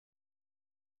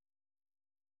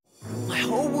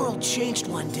whole world changed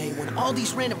one day when all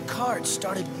these random cards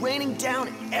started raining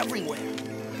down everywhere.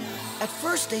 At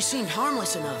first, they seemed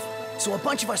harmless enough, so a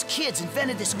bunch of us kids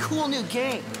invented this cool new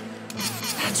game.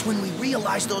 That's when we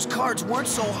realized those cards weren't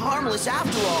so harmless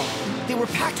after all. They were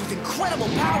packed with incredible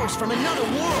powers from another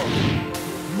world.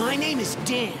 My name is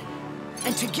Dan,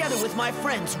 and together with my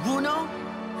friends Bruno,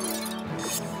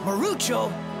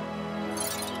 Marucho,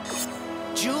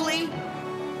 Julie,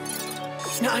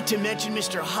 not to mention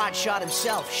Mr. Hotshot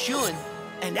himself, Shun,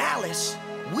 and Alice,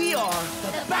 we are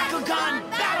the Bakugan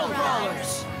Battle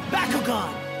Brawlers.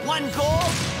 Bakugan, one goal,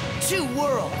 two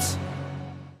worlds.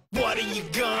 What are you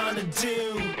gonna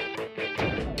do?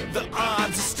 The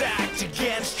odds are stacked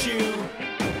against you.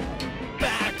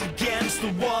 Back against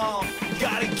the wall,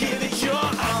 gotta give it your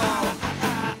all.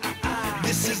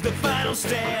 This is the final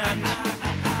stand.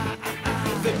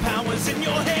 The power's in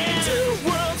your hand. Two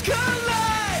worlds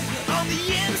collide on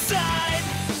the inside.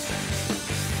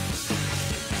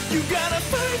 You gotta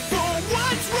fight for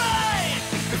what's right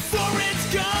before it's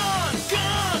gone,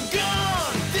 gone,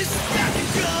 gone. This is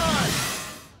Bakugan.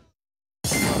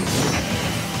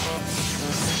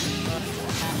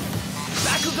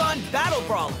 Bakugan Battle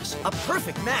Brawlers, a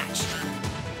perfect match.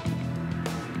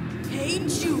 Hey,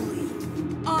 Julie.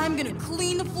 I'm gonna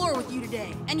clean the floor with you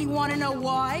today. And you wanna know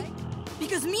why?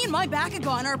 Because me and my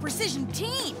Bakugan are a precision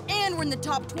team. And we're in the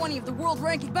top 20 of the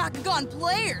world-ranking Bakugan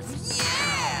players.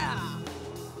 Yeah!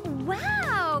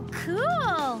 Wow,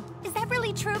 cool. Is that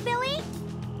really true, Billy?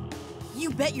 You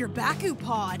bet your Baku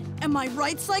pod. Am I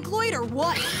right, Cycloid, or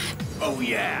what? Oh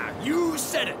yeah, you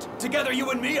said it. Together you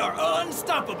and me are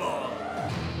unstoppable.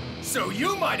 So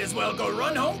you might as well go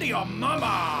run home to your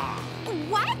mama.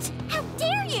 What? How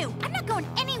dare you? I'm not going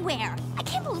anywhere. I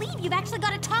can't believe you've actually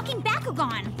got a talking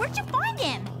Bakugan. Where'd you find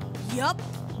him? Yup,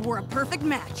 we're a perfect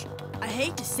match. I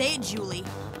hate to say it, Julie.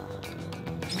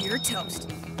 You're toast.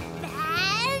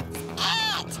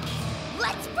 That's it!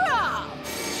 Let's brawl!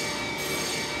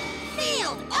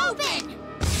 Field open!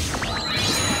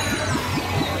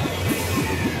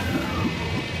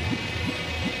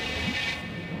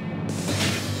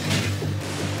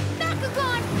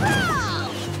 Bakugan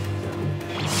brawl!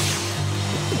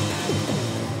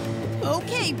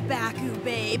 Okay, Baku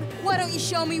babe. Why don't you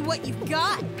show me what you've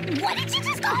got? What did you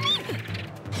just call me?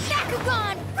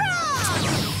 Bakugan brawl!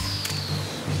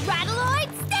 Rattleoid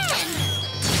stand!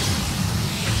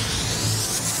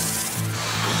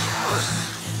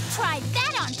 Try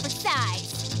that on for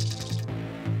size.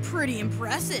 Pretty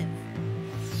impressive.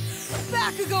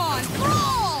 Bakugan,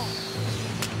 brawl!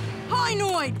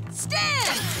 Hinoid,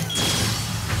 stand!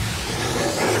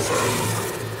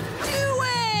 Do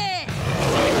it!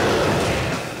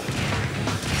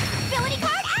 Ability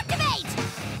card activate!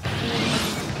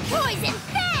 Poison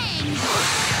Fang!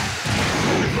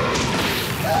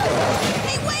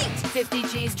 Hey, wait! 50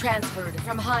 G's transferred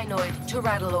from Hinoid to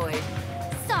Rattleoid.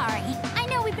 Sorry, I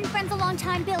know we've been friends a long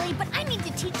time, Billy, but I need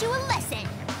to teach you a lesson.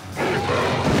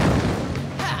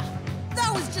 Ha!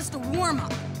 That was just a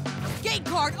warm-up. Gate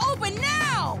card open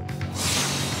now!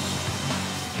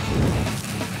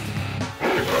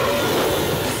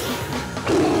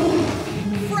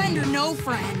 Friend or no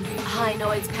friend?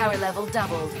 Hinoid's power level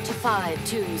doubled to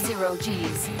 520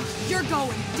 G's. You're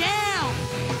going down!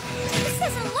 This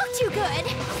doesn't look too good.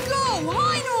 Go,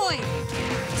 Hinoid!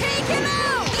 Take him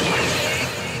out!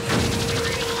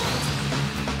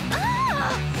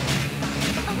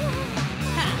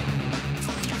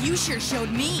 Ha! You sure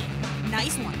showed me.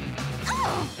 Nice one.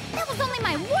 Oh, that was only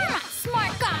my warm-up,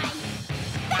 smart guy.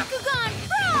 Bakugan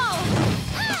Pro!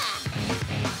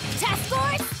 Test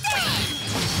score stand!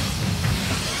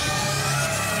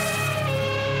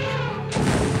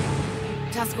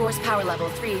 Tuskgore's power level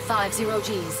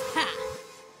 350 G's. Ha!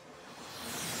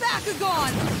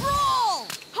 Bakugan, roll!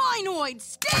 Hinoid,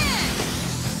 stand!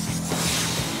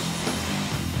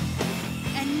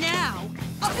 And now,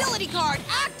 ability card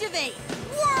activate!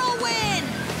 Whirlwind!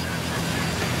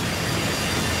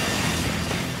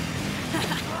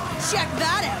 Check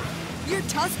that out! Your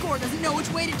Tuskgore doesn't know which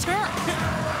way to turn.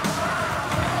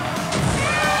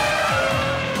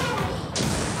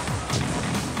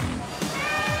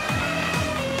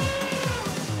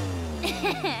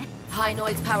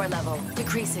 Hinoid's power level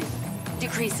decreasing,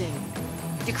 decreasing,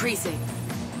 decreasing.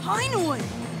 Hinoid,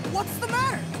 what's the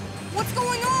matter? What's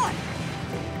going on?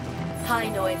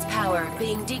 Hinoid's power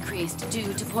being decreased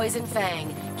due to Poison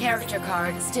Fang. Character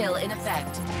card still in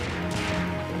effect.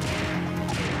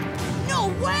 No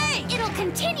way! It'll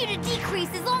continue to decrease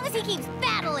as long as he keeps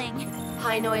battling.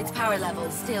 Hinoid's power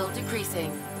level still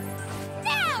decreasing.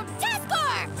 Down,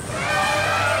 Tuskgore!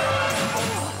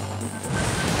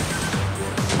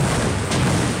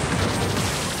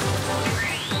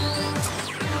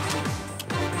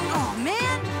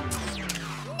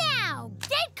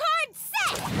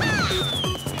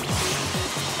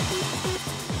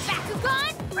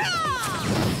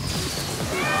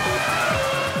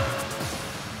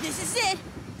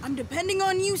 depending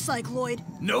on you, Cycloid.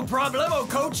 No problemo,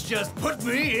 Coach. Just put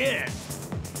me in.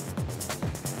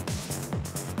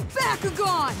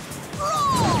 Bakugan,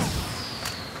 roll!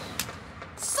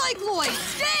 Cycloid,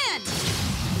 stand!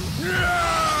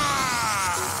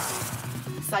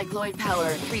 Cycloid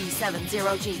power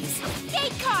 370Gs.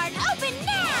 Gate card, open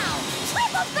now!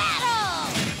 Triple battle!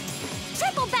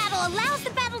 Triple battle allows the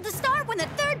battle to start when the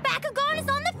third Bakugan is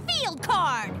on the field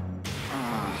card.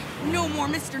 No more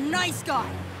Mr. Nice Guy.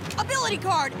 Ability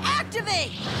card,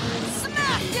 activate!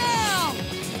 Smackdown!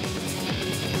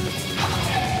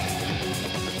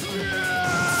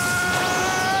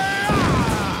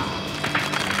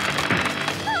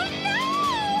 Oh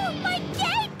no! My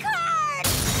gate card!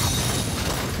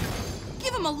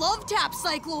 Give him a love tap,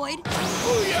 Cycloid.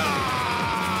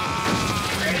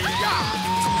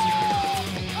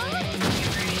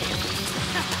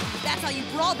 That's how you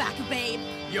brawl, Baku-Babe.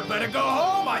 You better go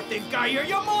home. I think I hear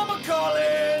your mama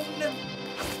calling.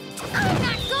 I'm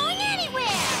not going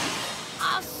anywhere!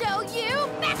 I'll show you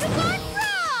Bakugan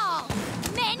Brawl!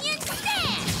 Minion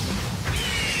stand!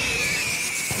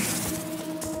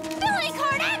 Ability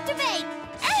card activate!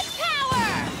 Earth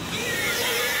power!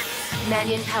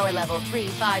 Manion power level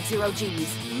 350Gs.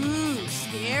 Ooh,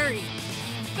 scary.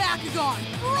 Bakugan,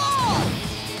 brawl!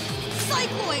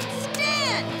 Cycloid,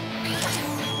 stand!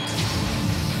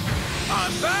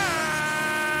 I'm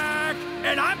back!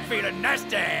 And I'm feeling nasty!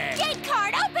 Gate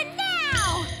card open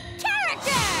now!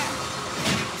 Character!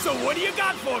 So what do you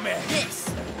got for me? This.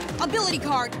 Ability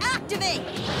card, activate!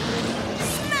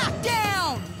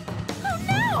 Smackdown! Oh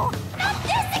no! Not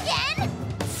this again!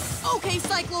 Okay,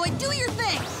 Cycloid, do your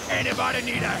thing! Anybody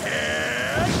need a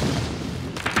hand?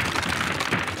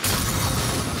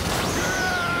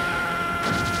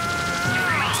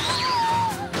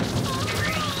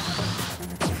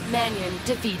 Manion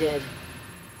defeated.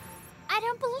 I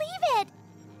don't believe it!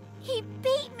 He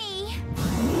beat me!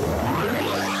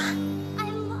 I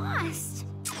lost!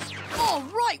 All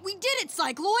right, we did it,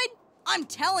 Cycloid! I'm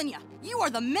telling you, you are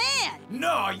the man!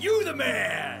 No, you the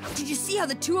man! Did you see how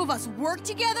the two of us worked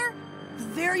together? The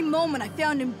very moment I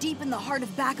found him deep in the heart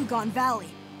of Bakugan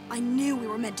Valley, I knew we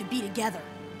were meant to be together.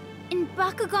 In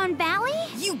Bakugan Valley?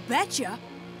 You betcha!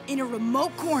 In a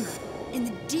remote corner, in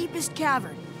the deepest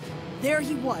cavern, there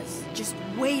he was, just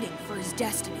waiting for his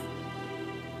destiny.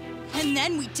 And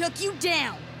then we took you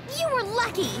down! You were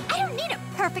lucky! I don't need a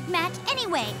perfect match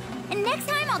anyway! And next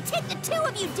time I'll take the two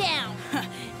of you down!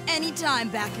 Anytime,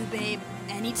 Baku-Babe,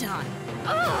 anytime.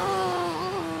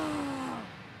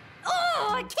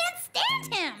 I can't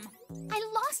stand him! I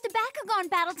lost a Bakugan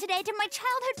battle today to my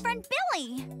childhood friend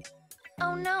Billy.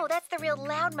 Oh no, that's the real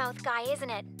loudmouth guy, isn't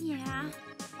it? Yeah.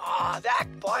 Ah, that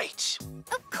bites.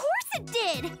 Of course it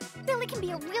did! Billy can be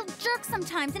a real jerk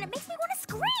sometimes, and it makes me want to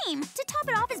scream! To top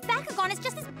it off, his Bakugan is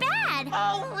just as bad!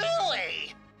 Oh,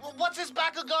 really? Well, what's his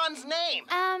Bakugan's name?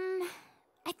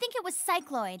 I think it was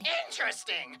Cycloid.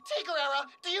 Interesting. Tigrera,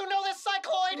 do you know this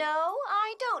Cycloid? No,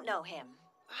 I don't know him.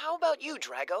 How about you,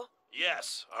 Drago?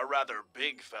 Yes, a rather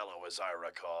big fellow, as I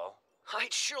recall.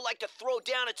 I'd sure like to throw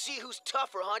down and see who's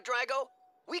tougher, huh, Drago?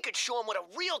 We could show him what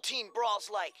a real team brawl's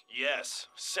like. Yes,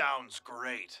 sounds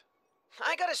great.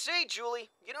 I gotta say,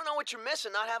 Julie, you don't know what you're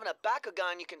missing not having a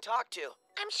Bakugan you can talk to.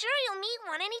 I'm sure you'll meet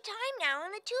one any time now,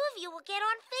 and the two of you will get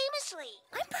on famously.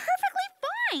 I'm perfectly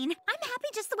fine! I'm happy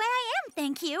just the way I am,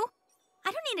 thank you.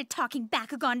 I don't need a talking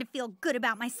Bakugan to feel good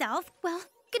about myself. Well,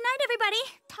 good night, everybody.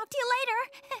 Talk to you later.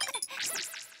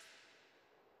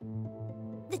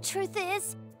 The truth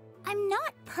is, I'm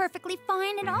not perfectly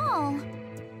fine at all.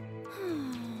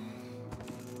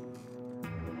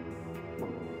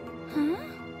 Huh?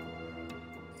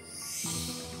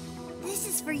 This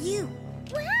is for you.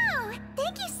 Wow!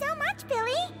 Thank you so much,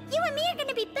 Billy. You and me are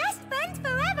gonna be best friends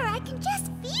forever. I can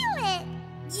just feel it.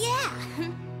 Yeah.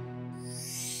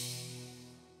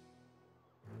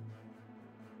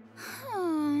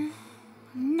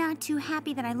 I'm not too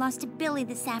happy that I lost to Billy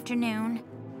this afternoon.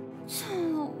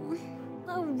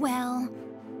 Oh well.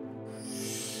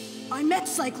 I met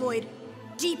Cycloid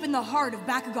deep in the heart of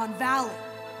Bakugan Valley.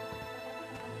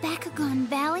 Bakugan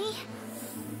Valley?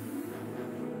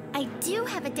 I do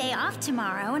have a day off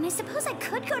tomorrow, and I suppose I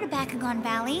could go to Bakugan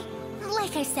Valley.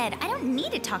 Like I said, I don't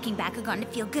need a talking Bakugan to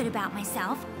feel good about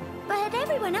myself. But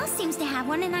everyone else seems to have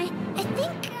one, and I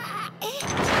think...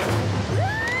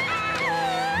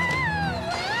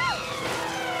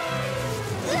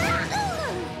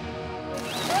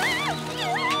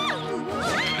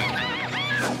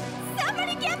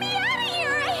 Somebody get me out of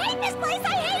here! I hate this place!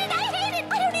 I hate it! I hate it!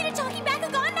 I don't need a talking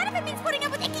Bakugan! None of it means putting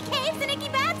up with icky caves and icky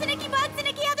bats and icky bugs and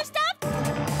icky other stuff!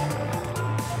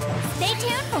 Stay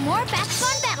tuned for more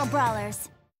Bakugan Battle Brawlers!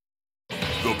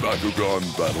 The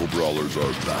Bakugan Battle Brawlers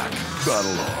are back.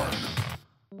 Battle on.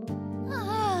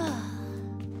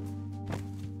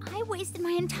 I wasted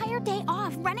my entire day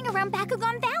off running around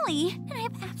Bakugan Valley, and I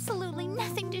have absolutely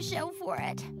nothing to show for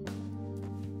it.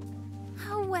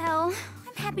 Oh well,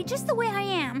 I'm happy just the way I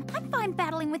am. I'm fine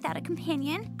battling without a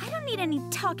companion. I don't need any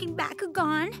talking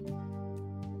Bakugan.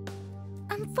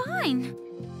 I'm fine.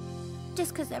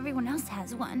 Just because everyone else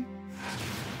has one.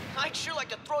 I'd sure like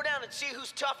to throw down and see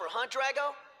who's tougher, huh,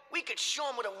 Drago? We could show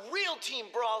them what a real team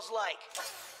brawl's like.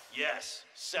 Yes,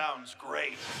 sounds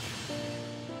great.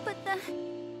 But the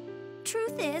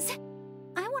truth is,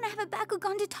 I want to have a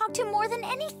Bakugan to talk to more than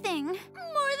anything.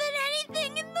 More than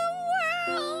anything in the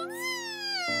world.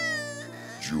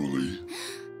 Julie,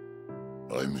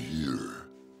 I'm here.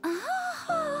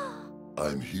 Oh.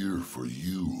 I'm here for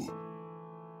you.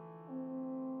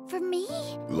 For me?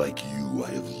 Like you, I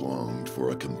have longed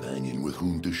for a companion with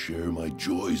whom to share my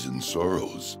joys and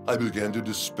sorrows. I began to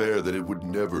despair that it would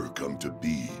never come to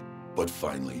be. But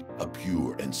finally, a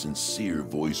pure and sincere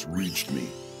voice reached me.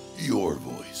 Your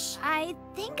voice. I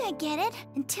think I get it.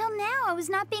 Until now, I was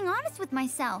not being honest with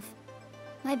myself.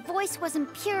 My voice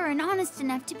wasn't pure and honest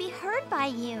enough to be heard by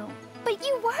you. But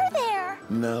you were there.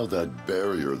 Now that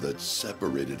barrier that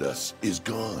separated us is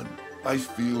gone. I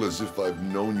feel as if I've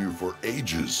known you for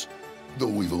ages, though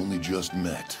we've only just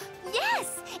met.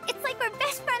 Yes! It's like we're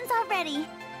best friends already.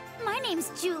 My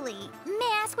name's Julie. May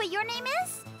I ask what your name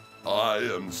is? I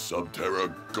am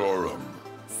Subterra Gorum.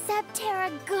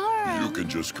 Subterra Gorum. You can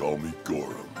just call me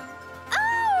Gorum.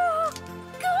 Oh!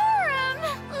 Gorum!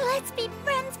 Let's be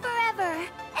friends forever.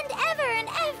 And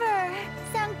ever.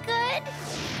 Sound good?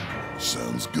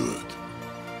 Sounds good.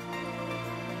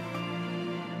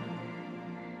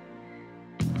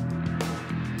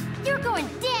 You're going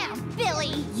down,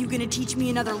 Billy! You gonna teach me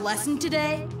another lesson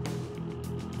today?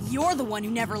 You're the one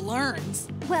who never learns.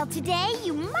 Well, today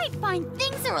you might find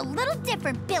things are a little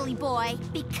different, Billy boy,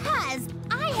 because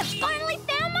I have finally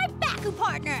found my Baku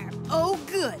partner! Oh,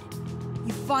 good.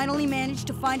 You finally managed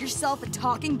to find yourself a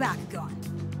talking Bakugan.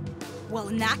 Well,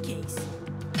 in that case,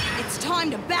 it's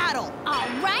time to battle! All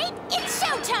right, it's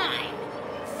showtime!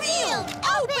 Field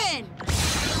open!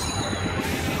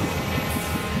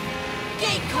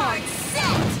 Gate card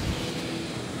set!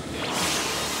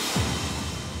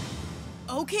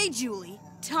 Okay, Julie,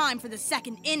 time for the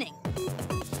second inning.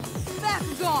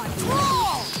 Bakugan,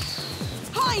 brawl!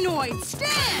 Hinoid,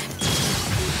 stand!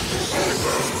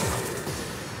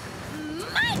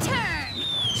 My turn!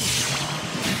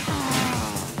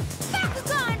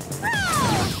 Bakugan,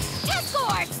 brawl!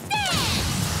 Tescord, stand!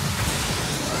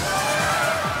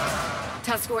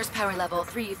 Tuscor's power level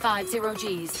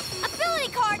 350 Gs.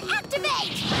 Ability card,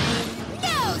 activate!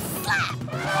 No slap!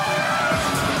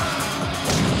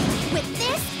 With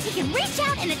this, he can reach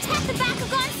out and attack the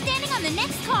Bakugan standing on the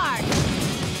next card.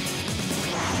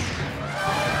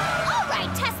 All right,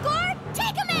 Tescord,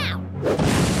 take him out!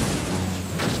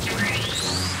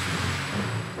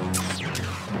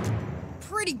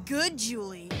 Pretty good,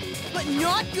 Julie, but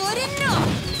not good enough!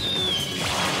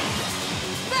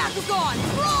 Bakugan,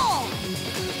 brawl!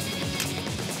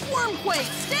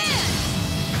 Wormquake, stand!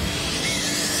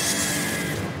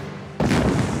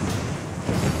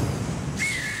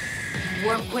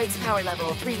 Wormquake's power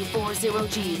level 340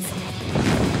 Gs.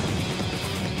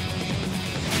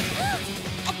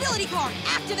 Ability card,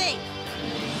 activate!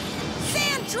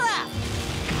 Sand trap!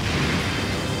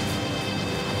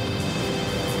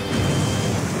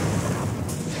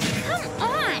 Come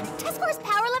on! Tescor's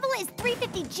power level is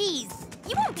 350 Gs.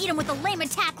 You won't beat him with a lame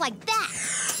attack like that.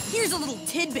 Here's a little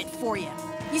tidbit for you.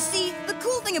 You see, the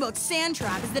cool thing about Sand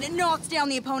Trap is that it knocks down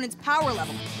the opponent's power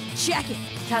level. Check it.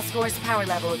 Tuscor's power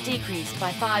level decreased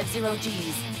by 50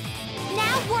 Gs.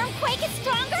 Now Wormquake is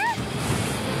stronger?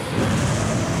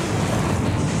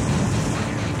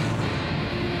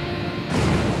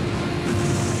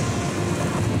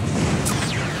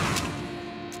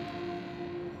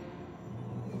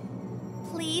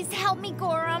 Please help me,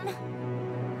 Gorum.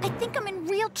 I think I'm in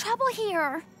real trouble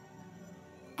here.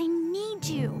 I need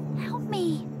you. Help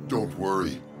me. Don't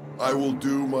worry. I will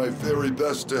do my very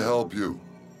best to help you.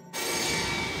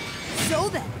 So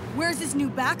then, where's this new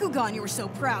Bakugan you were so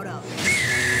proud of?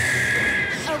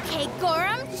 Okay,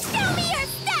 Gorum, show me your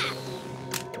stuff!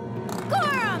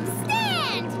 Gorum,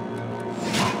 stand!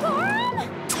 Gorum?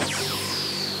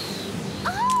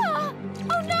 Oh!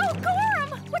 Oh no, Gorum!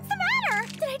 What's the matter?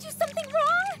 Did I do something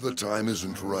wrong? The time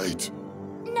isn't right.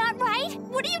 Not right?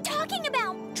 What are you talking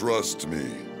about? Trust me.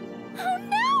 Oh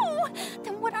no!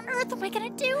 Then what on earth am I gonna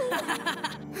do?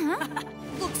 Huh?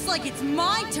 Looks like it's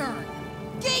my turn.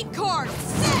 Gate card,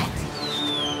 set!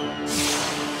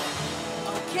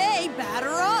 Okay,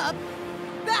 batter up.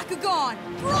 Bakugan,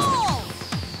 brawl!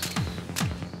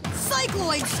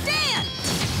 Cycloid, stand!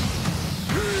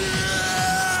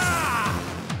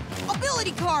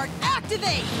 Ability card,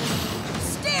 activate!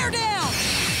 Stare down!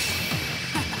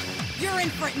 You're in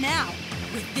for it now.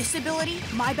 With this ability,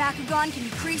 my Bakugan can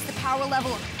increase the power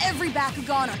level of every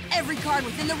Bakugan on every card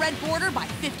within the red border by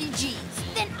 50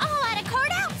 Gs. Then I'll add a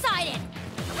card outside it.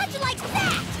 How'd you like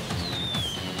that?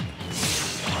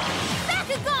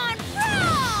 Bakugan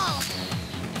brawl!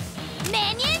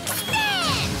 Minion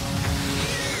stand!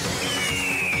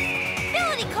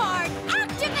 Ability card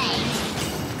activate!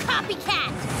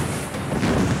 Copycat!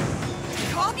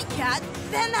 Copycat?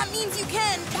 Then that means you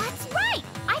can... That's right!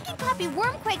 I can copy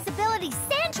Wormquake's ability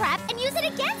Sand Trap and use it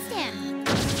against him!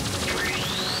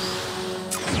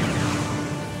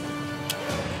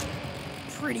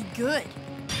 Pretty good.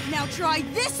 Now try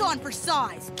this on for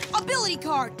size. Ability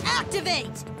card,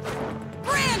 activate!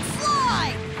 Grand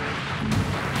Slide!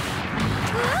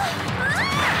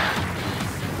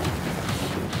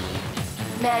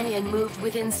 Mannion moved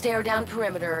within stare-down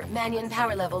perimeter. Mannion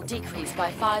power level decreased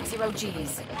by 50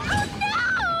 Gs. Oh no!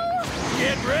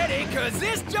 Get ready, cause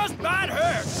this just might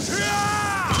hurt.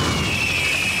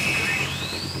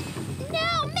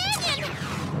 No, Mannion!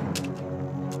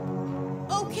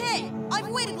 Okay, I've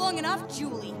waited long enough,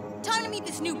 Julie. Time to meet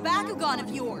this new Bakugan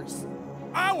of yours.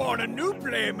 I want a new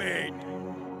playmate.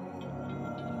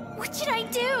 What should I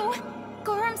do?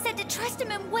 Gorum said to trust him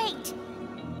and wait.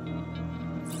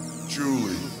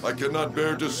 Julie, I cannot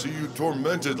bear to see you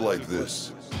tormented like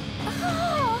this.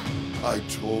 Oh! I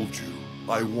told you,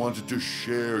 I wanted to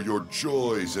share your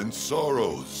joys and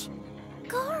sorrows.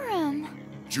 Gorum!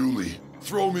 Julie,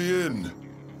 throw me in.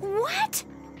 What?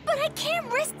 But I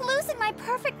can't risk losing my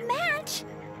perfect match.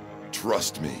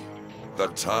 Trust me, the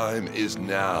time is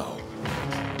now.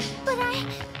 But I...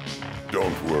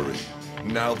 Don't worry.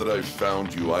 Now that I've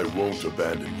found you, I won't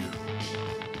abandon you.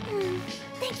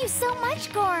 Thank you so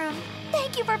much, Gorum.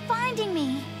 Thank you for finding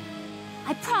me.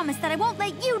 I promise that I won't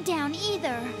let you down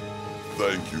either.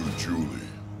 Thank you, Julie.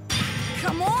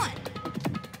 Come on!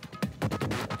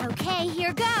 Okay,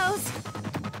 here goes.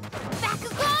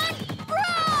 Bakugan,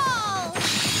 brawl!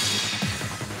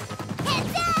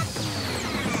 Heads up!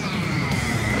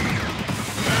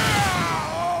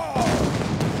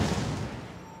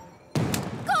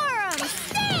 Gorum,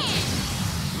 stand!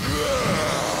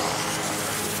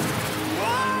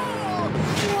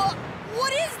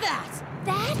 What is that?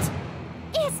 That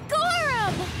is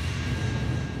Gorum!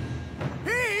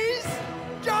 He's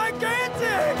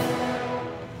gigantic!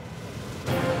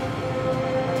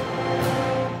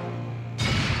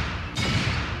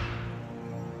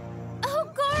 Oh,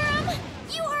 Gorum!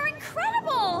 You are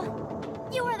incredible!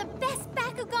 You are the best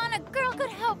Bakugan a girl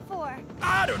could hope for.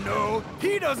 I don't know.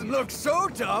 He doesn't look so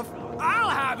tough. I'll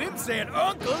have him saying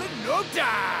uncle in no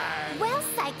time. Well,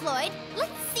 Cycloid,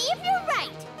 let's see if you're right.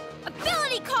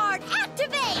 Ability card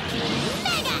activate!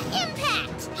 Mega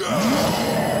Impact!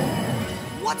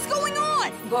 What's going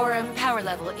on? Gorum power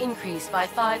level increased by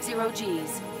 50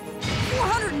 Gs.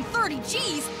 430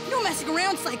 Gs? No messing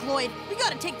around, Cycloid. We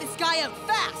gotta take this guy out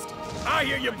fast. I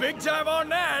hear you big time on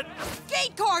that.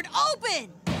 Gate card open!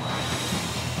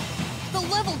 The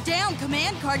level down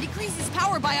command card decreases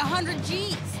power by 100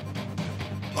 Gs.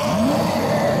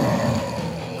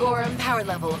 Gorum power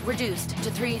level reduced to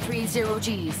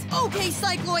 330 Gs. Okay,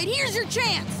 Cycloid, here's your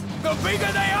chance. The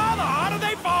bigger they are, the harder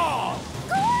they fall.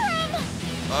 Gorum!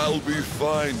 I'll be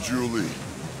fine, Julie.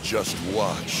 Just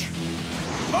watch.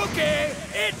 Okay,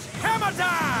 it's hammer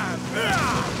time.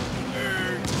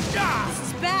 This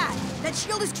is bad. That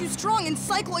shield is too strong and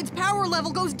Cycloid's power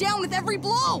level goes down with every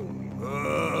blow.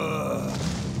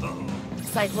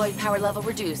 Cycloid power level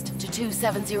reduced to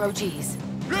 270 Gs.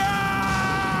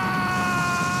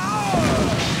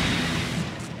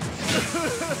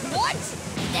 What?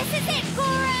 This is it,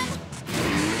 Gorum!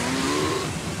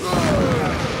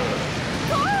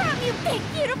 Gorum, you big,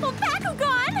 beautiful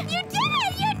Bakugan! You did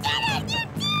it! You did it! You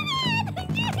did it!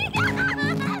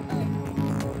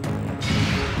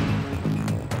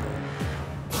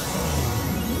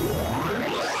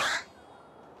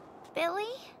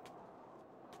 Billy?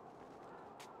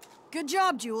 Good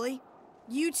job, Julie.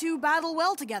 You two battle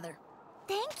well together.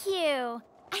 Thank you.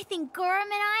 I think Gorum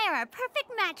and I are a perfect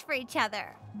match for each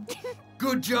other.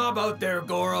 Good job out there,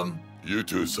 Gorum. You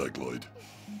too, Cycloid.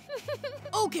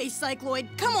 Okay, Cycloid,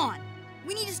 come on.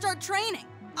 We need to start training.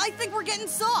 I think we're getting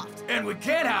soft. And we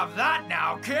can't have that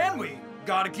now, can we?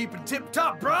 Gotta keep in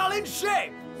tip-top brawling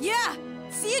shape. Yeah.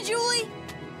 See you, Julie.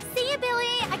 See you,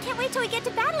 Billy. I can't wait till we get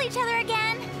to battle each other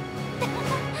again.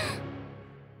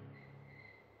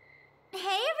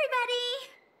 Hey, everybody.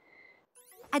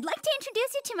 I'd like to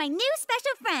introduce you to my new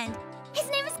special friend. His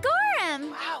name is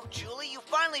Gorham. Wow, Julie, you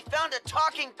finally found a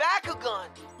talking Bakugan.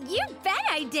 You bet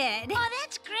I did. Oh,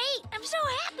 that's great. I'm so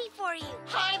happy for you.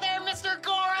 Hi there, Mr.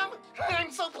 Gorham.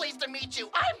 I'm so pleased to meet you.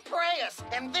 I'm Preyas,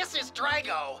 and this is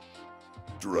Drago.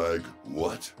 Drag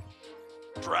what?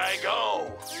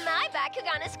 Drago! My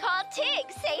Bakugan is called Tig.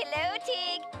 Say hello,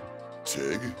 Tig.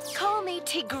 Tig? Call me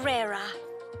Tigrera.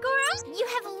 Gorham, you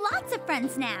have lots of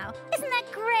friends now. Isn't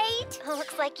that great?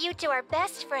 Looks like you two are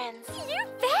best friends. You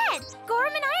bet.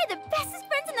 Gorham and I are the bestest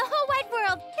friends in the whole wide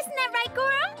world. Isn't that right,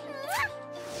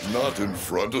 Gorham? Not in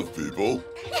front of people.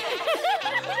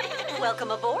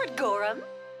 Welcome aboard, Gorham.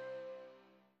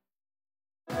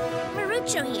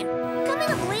 Marucho here. Coming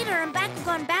up later on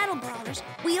Bakugan Battle Brawlers,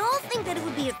 we all think that it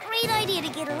would be a great idea to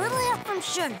get a little help from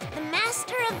Shun, the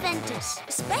Master of Ventus,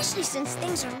 especially since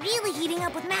things are really heating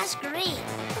up with Masquerade.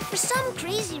 But for some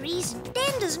crazy reason,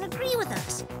 Dan doesn't agree with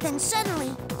us. Then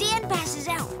suddenly, Dan passes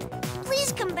out.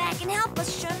 Please come back and help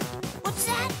us, Shun. What's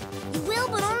that? You will,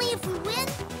 but only if we